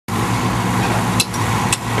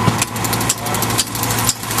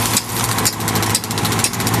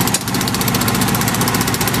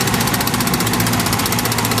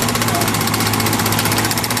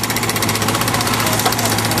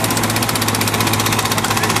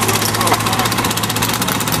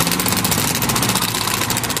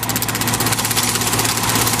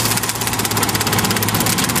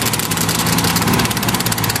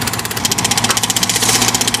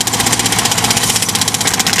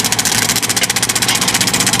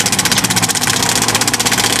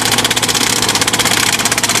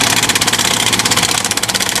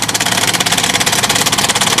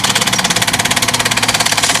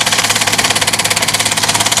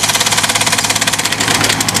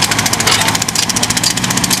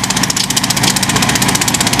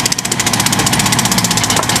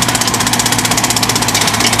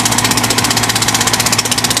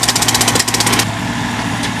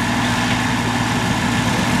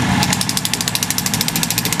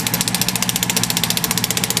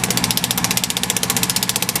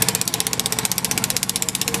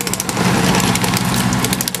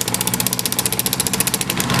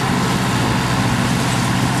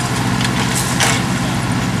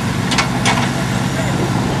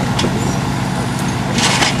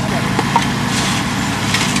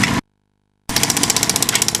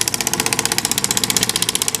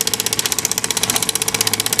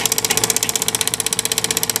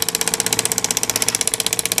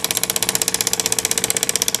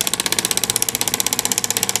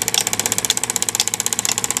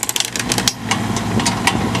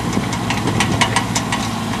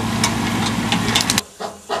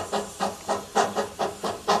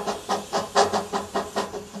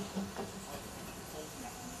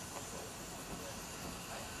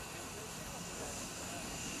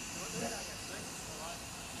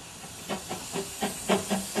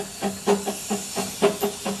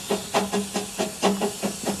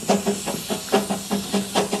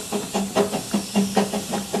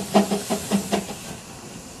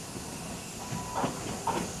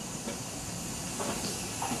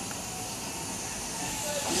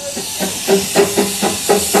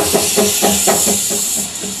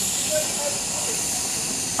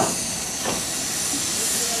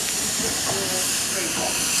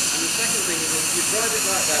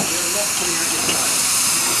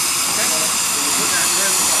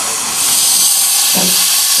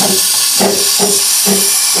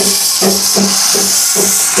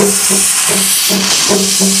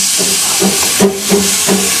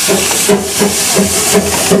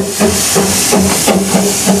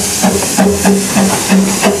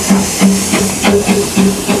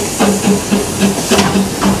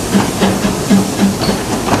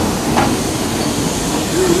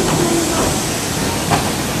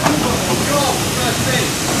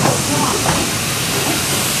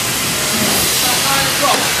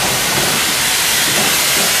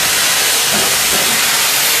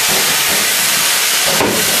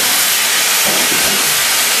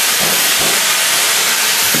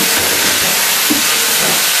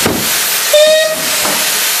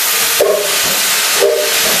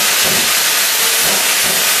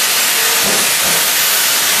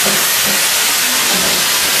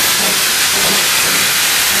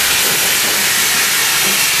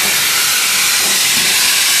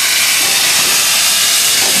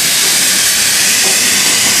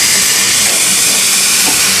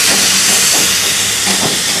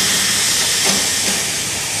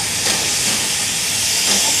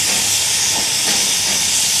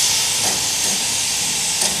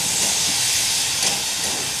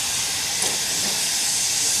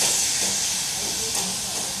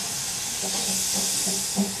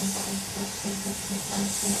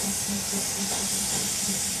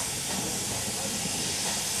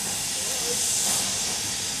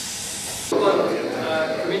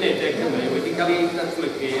Cymunedau Cymru wedi cael ei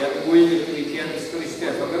datblygu ar mwy diwydiant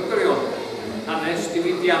twristiaeth o mewn gwirionedd. Hanes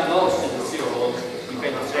diwydiannol sydd yn tu ôl i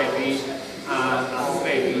bentrefi a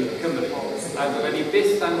threfi Cymru. A dyma ni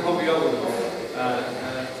byth anghofio hwnnw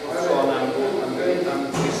sôn am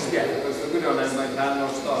twristiaeth, achos y gwirionedd mae'n rhan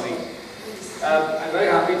o'r stori. I'm very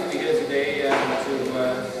happy to be here today to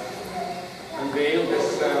unveil this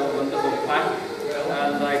wonderful plaque.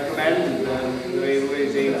 And I commend the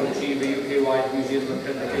Railway's aim to achieve a UK-wide museum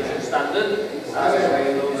accreditation standard. I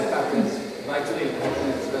know that is vitally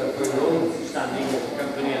important for your own standing as a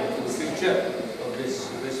company and for the future of this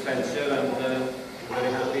venture. And I'm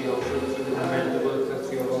very happy also to commend the work that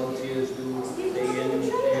your volunteers do day in,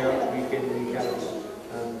 day out, week in, week out,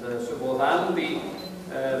 and support. And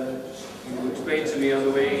you explained to me on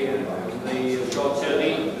the way the short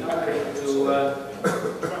journey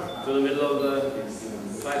to the middle of the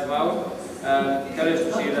encouraged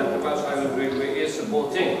to see that the Welsh Highland Railway is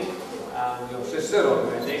supporting your sister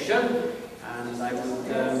organisation, and I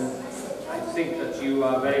think that you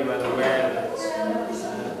are very well aware that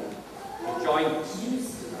a joint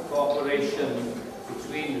cooperation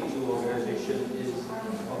between the two organisations is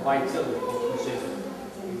of vital importance if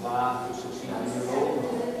you are to succeed in your own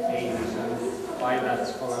aims, and by that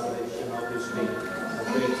collaboration obviously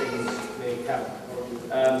great things may come.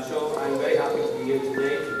 So I'm very happy to be here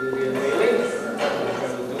today to do the unveiling, which I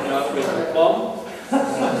will do now with the bomb.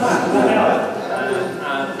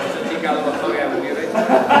 And certainly gael o ffordd iawn i reit.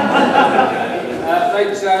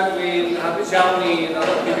 Reit, wi'n hapus iawn i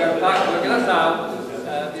ddod i gael plac. Mae gyda llaw,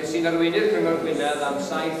 nes i'n arweinydd Cyngor Gwynedd am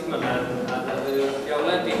 7 mlynedd, a bydd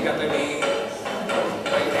dioled i'n gadael ni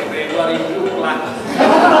ei ar unrhyw plac.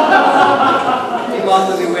 Dim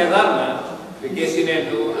ond y ddiweddar yma, fe ges i'n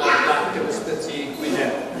enw ar plac yn ysbyty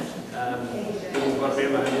Gwynedd. Dwi'n gwybod be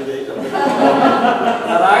mae hynny'n dweud.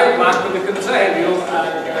 Yr ail plac yn y cyntaf heddiw,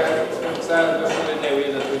 ac cyntaf yn gwestiwn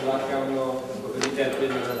newydd, a dwi'n falch iawn o bod wedi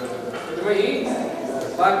derbyn yn ydyn. Dyma hi,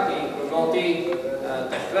 plac i gofnodi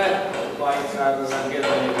dechrau gwaith ar yr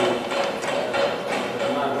amgueddfa newydd.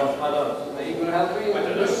 Yma'n Rothmador. Are you going to help me?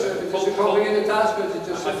 Is it copying in the task, or is it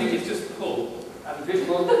just... I think it's just pull. And just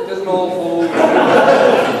pull, it doesn't all fall.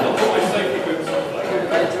 I'll put my safety boots on.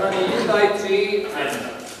 Right, dyma ni, 1, 2, 3,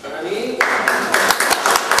 dyma ni.